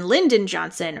Carson, Lyndon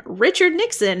Johnson, Richard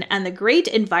Nixon, and the Great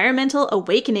Environmental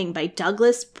Awakening by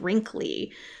Douglas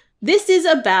Brinkley. This is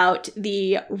about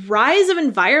the rise of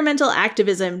environmental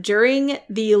activism during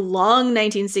the long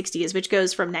 1960s, which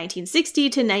goes from 1960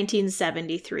 to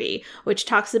 1973, which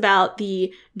talks about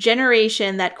the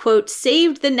generation that, quote,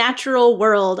 saved the natural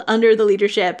world under the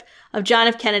leadership of John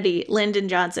F. Kennedy, Lyndon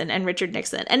Johnson, and Richard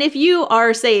Nixon. And if you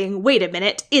are saying, wait a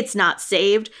minute, it's not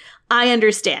saved, I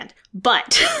understand.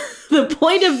 But the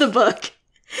point of the book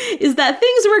is that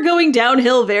things were going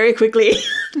downhill very quickly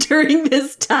during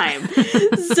this time.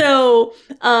 So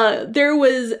there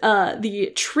was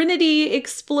the Trinity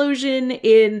explosion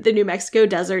in the New Mexico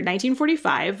desert,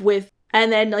 1945,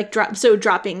 and then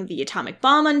dropping the atomic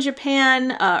bomb on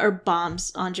Japan, or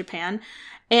bombs on Japan.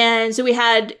 And so we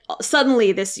had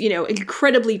suddenly this,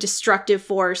 incredibly destructive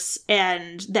force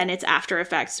and then its after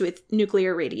effects with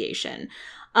nuclear radiation.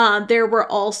 There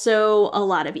were also a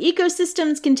lot of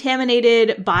ecosystems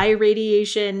contaminated by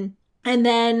radiation. And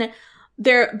then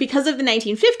because of the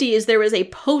 1950s, there was a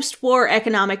post-war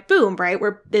economic boom, right?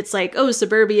 Where it's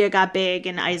suburbia got big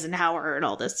and Eisenhower and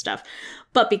all this stuff.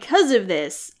 But because of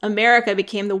this, America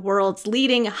became the world's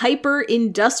leading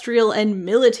hyper-industrial and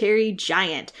military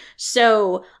giant.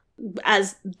 So,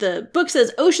 as the book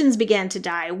says, oceans began to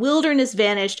die, wilderness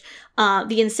vanished,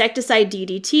 the insecticide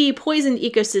DDT poisoned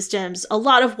ecosystems, a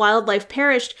lot of wildlife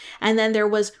perished, and then there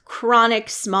was chronic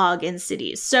smog in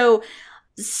cities. So,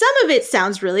 some of it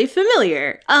sounds really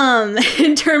familiar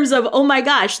in terms of, oh my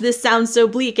gosh, this sounds so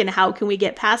bleak and how can we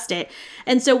get past it?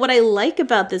 And so what I like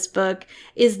about this book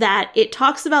is that it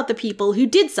talks about the people who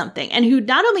did something and who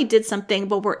not only did something,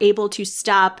 but were able to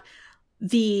stop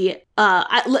the,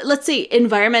 let's say,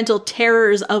 environmental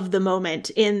terrors of the moment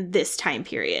in this time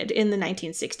period in the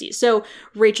 1960s. So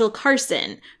Rachel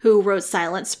Carson, who wrote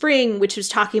Silent Spring, which was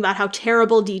talking about how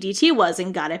terrible DDT was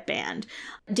and got it banned.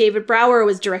 David Brower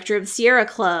was director of Sierra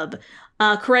Club.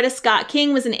 Coretta Scott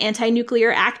King was an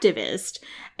anti-nuclear activist.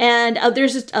 And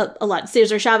there's just a lot.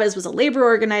 Cesar Chavez was a labor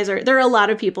organizer. There are a lot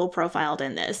of people profiled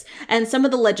in this. And some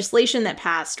of the legislation that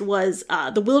passed was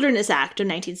the Wilderness Act of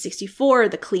 1964,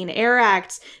 the Clean Air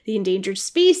Act, the Endangered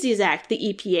Species Act.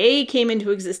 The EPA came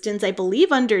into existence, I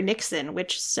believe, under Nixon,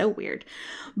 which is so weird.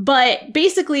 But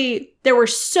basically, there were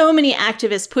so many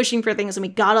activists pushing for things, and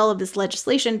we got all of this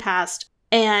legislation passed.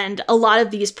 And a lot of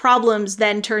these problems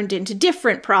then turned into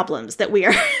different problems that we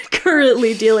are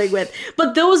currently dealing with.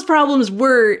 But those problems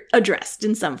were addressed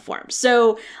in some form.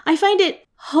 So I find it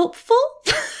hopeful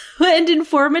and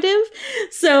informative.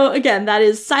 So again, that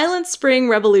is Silent Spring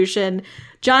Revolution,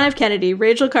 John F. Kennedy,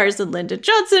 Rachel Carson, Lyndon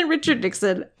Johnson, Richard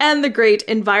Nixon, and The Great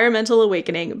Environmental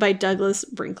Awakening by Douglas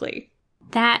Brinkley.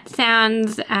 That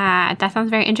sounds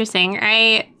very interesting.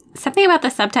 Something about the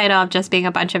subtitle of just being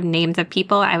a bunch of names of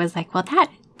people, I was like, well,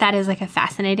 that is like a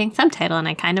fascinating subtitle, and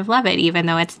I kind of love it, even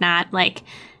though it's not like,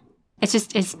 it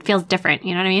feels different.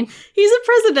 You know what I mean? He's a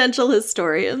presidential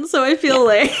historian, so I feel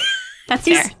like that's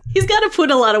fair. He's got to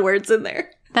put a lot of words in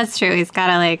there. That's true. He's got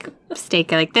to like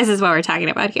stake like, this is what we're talking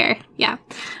about here. Yeah.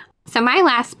 So my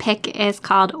last pick is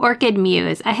called Orchid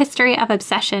Muse, A History of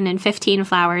Obsession in 15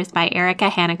 Flowers by Erica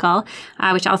Hanikel,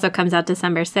 which also comes out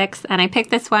December 6th. And I picked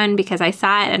this one because I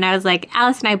saw it and I was like,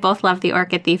 Alice and I both love The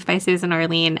Orchid Thief by Susan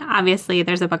Orlean. Obviously,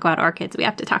 there's a book about orchids. We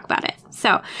have to talk about it.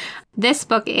 So this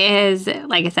book is,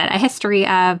 like I said, a history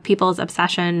of people's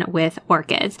obsession with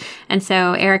orchids. And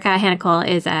so Erica Hanikel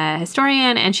is a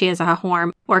historian and she is a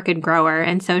Hoorn orchid grower.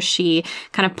 And so she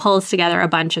kind of pulls together a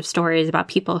bunch of stories about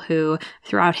people who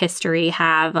throughout history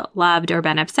have loved or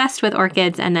been obsessed with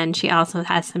orchids. And then she also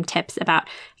has some tips about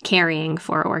caring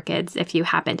for orchids if you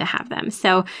happen to have them.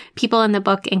 So people in the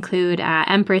book include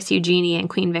Empress Eugenie and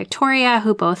Queen Victoria,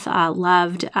 who both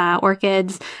loved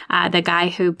orchids, the guy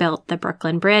who built the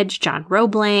Brooklyn Bridge, John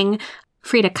Roebling,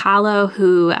 Frida Kahlo,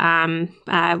 who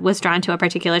was drawn to a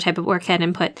particular type of orchid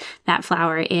and put that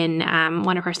flower in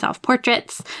one of her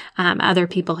self-portraits. Other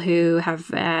people who have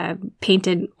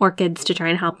painted orchids to try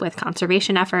and help with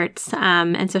conservation efforts.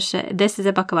 And so this is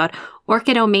a book about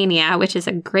orchidomania, which is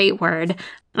a great word.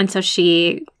 And so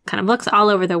she kind of looks all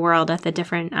over the world at the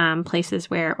different places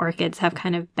where orchids have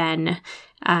kind of been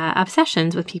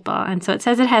obsessions with people. And so it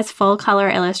says it has full color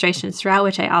illustrations throughout,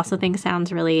 which I also think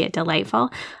sounds really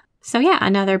delightful. So yeah,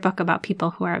 another book about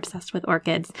people who are obsessed with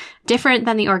orchids. Different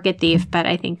than The Orchid Thief, but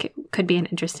I think it could be an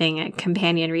interesting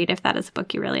companion read if that is a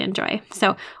book you really enjoy.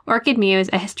 So Orchid Muse,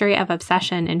 A History of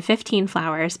Obsession in 15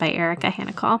 Flowers by Erica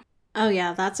Hanikel. Oh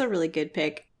yeah, that's a really good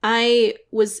pick. I'm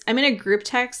in a group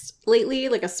text lately,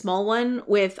 like a small one,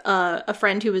 with a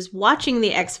friend who was watching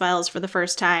The X-Files for the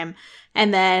first time.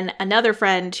 And then another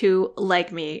friend who,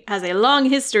 like me, has a long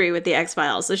history with The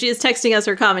X-Files. So she is texting us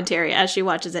her commentary as she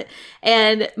watches it.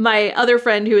 And my other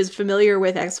friend who is familiar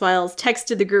with X-Files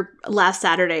texted the group last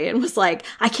Saturday and was like,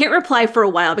 I can't reply for a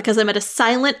while because I'm at a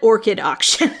silent orchid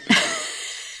auction.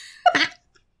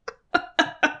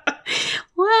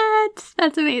 What?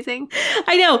 That's amazing.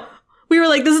 I know. We were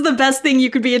like, this is the best thing you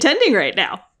could be attending right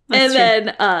now. That's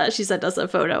and then she sent us a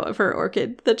photo of her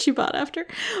orchid that she bought after.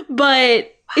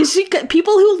 But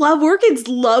people who love orchids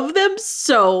love them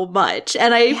so much.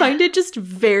 And I find it just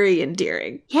very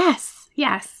endearing. Yes.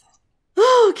 Yes.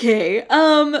 Okay.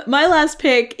 My last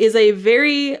pick is a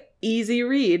very easy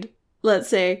read, let's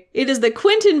say. It is the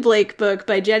Quentin Blake book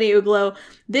by Jenny Uglow.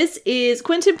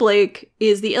 Quentin Blake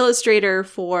is the illustrator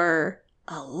for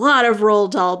a lot of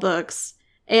Roald Dahl books.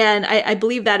 And I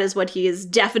believe that is what he is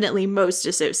definitely most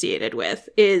associated with,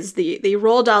 is the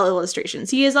Roald Dahl illustrations.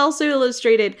 He has also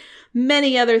illustrated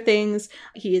many other things.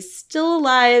 He is still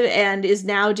alive and is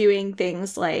now doing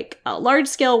things like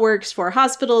large-scale works for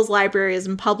hospitals, libraries,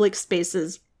 and public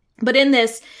spaces. But in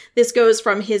this goes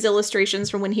from his illustrations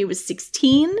from when he was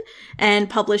 16 and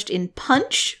published in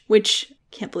Punch, which...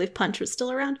 can't believe Punch was still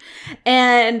around,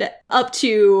 and up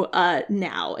to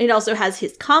now. It also has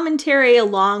his commentary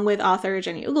along with author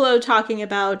Jenny Uglow talking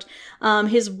about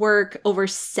his work over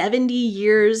 70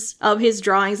 years of his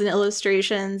drawings and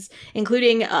illustrations,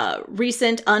 including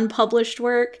recent unpublished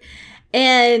work.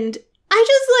 And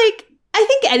I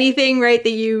think anything, right,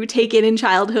 that you take in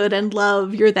childhood and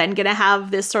love, you're then going to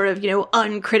have this sort of,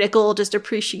 uncritical just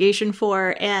appreciation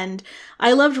for. And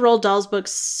I loved Roald Dahl's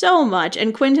books so much.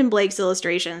 And Quentin Blake's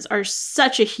illustrations are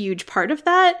such a huge part of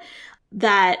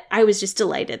that I was just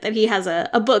delighted that he has a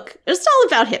book just all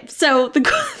about him. So the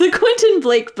Quentin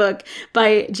Blake book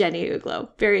by Jenny Uglow.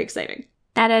 Very exciting.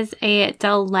 That is a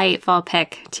delightful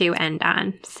pick to end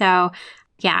on. So...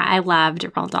 yeah, I loved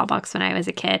Roald Dahl books when I was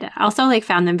a kid. I also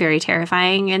found them very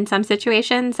terrifying in some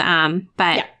situations,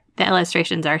 but the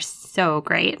illustrations are so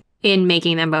great in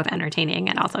making them both entertaining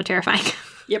and also terrifying.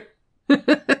 Yep.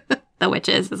 The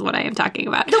witches is what I am talking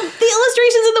about. The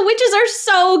illustrations of the witches are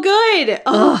so good.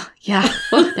 Oh, yeah.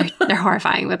 They're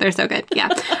horrifying, but they're so good. Yeah.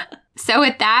 So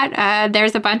with that,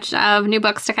 there's a bunch of new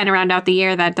books to kind of round out the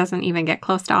year. That doesn't even get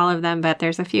close to all of them, but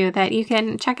there's a few that you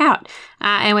can check out.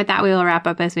 And with that, we will wrap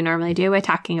up as we normally do by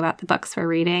talking about the books we're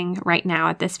reading right now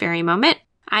at this very moment.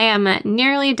 I am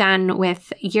nearly done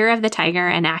with Year of the Tiger,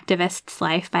 An Activist's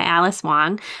Life by Alice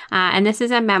Wong. And this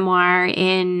is a memoir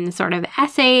in sort of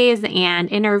essays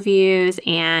and interviews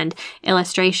and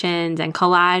illustrations and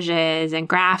collages and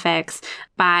graphics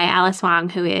by Alice Wong,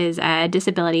 who is a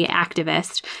disability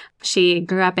activist. She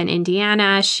grew up in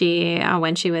Indiana. She,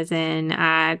 when she was in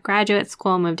graduate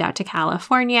school, moved out to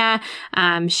California.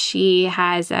 She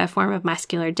has a form of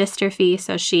muscular dystrophy,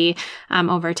 so she,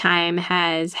 over time,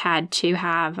 has had to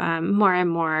have more and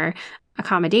more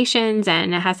accommodations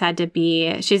and has had to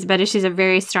be, she's a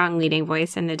very strong leading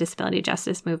voice in the disability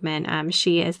justice movement.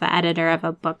 She is the editor of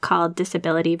a book called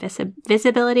Disability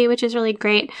Visibility, which is really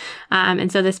great.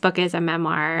 And so this book is a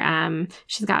memoir.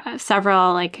 She's got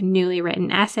several like newly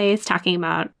written essays talking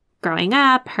about growing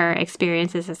up, her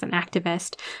experiences as an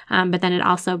activist. But then it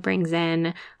also brings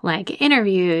in like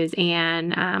interviews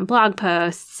and blog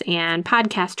posts and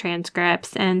podcast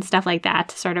transcripts and stuff like that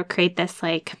to sort of create this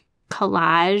like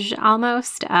collage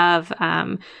almost of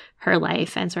her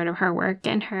life and sort of her work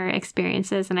and her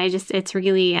experiences. And it's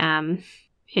really,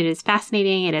 it is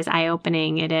fascinating. It is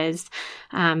eye-opening. It is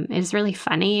really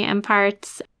funny in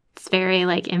parts. It's very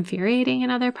like infuriating in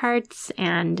other parts.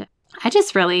 And I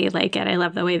just really like it. I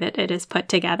love the way that it is put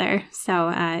together. So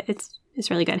it's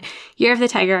really good. Year of the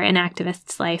Tiger, An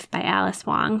Activist's Life by Alice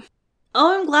Wong.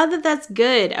 Oh, I'm glad that that's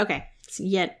good. Okay.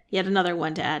 Yet another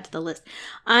one to add to the list.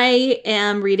 I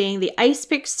am reading The Ice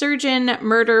Pick Surgeon,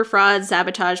 Murder, Fraud,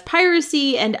 Sabotage,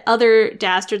 Piracy, and Other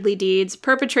Dastardly Deeds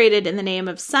Perpetrated in the Name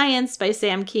of Science by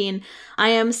Sam Kean. I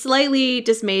am slightly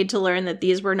dismayed to learn that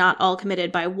these were not all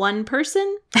committed by one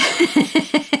person.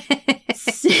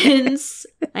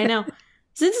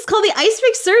 Since it's called The Ice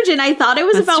Pick Surgeon, I thought it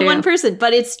was That's about true. One person,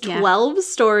 but it's 12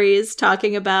 stories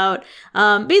talking about,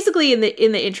 basically in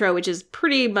the intro, which is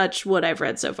pretty much what I've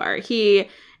read so far. He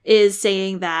is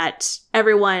saying that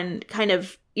everyone kind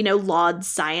of, lauds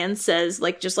science as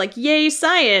just yay,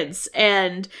 science.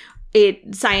 And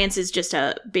science is just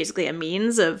basically a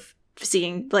means of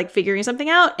figuring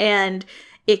something out. And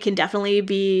it can definitely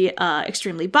be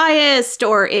extremely biased,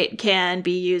 or it can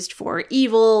be used for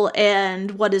evil,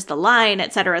 and what is the line,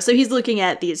 etc. So he's looking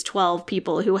at these 12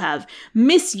 people who have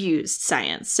misused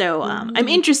science. So I'm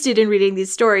interested in reading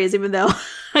these stories, even though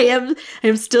I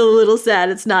am still a little sad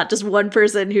it's not just one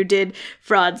person who did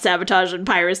fraud, sabotage, and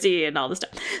piracy and all this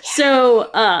stuff. Yeah. So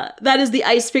that is The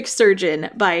Ice Pick Surgeon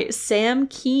by Sam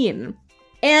Kean.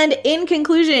 And in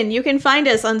conclusion, you can find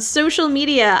us on social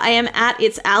media. I am at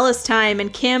It's Alice Time,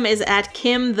 and Kim is at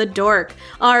Kim the Dork.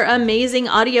 Our amazing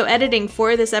audio editing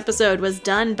for this episode was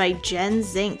done by Jen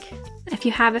Zink. If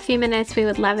you have a few minutes, we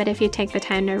would love it if you take the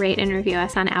time to rate and review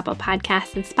us on Apple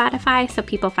Podcasts and Spotify so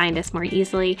people find us more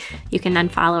easily. You can then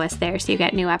follow us there so you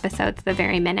get new episodes the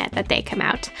very minute that they come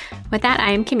out. With that, I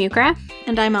am Kim Ukra.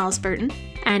 And I'm Alice Burton.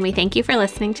 And we thank you for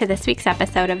listening to this week's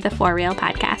episode of the For Real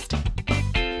Podcast.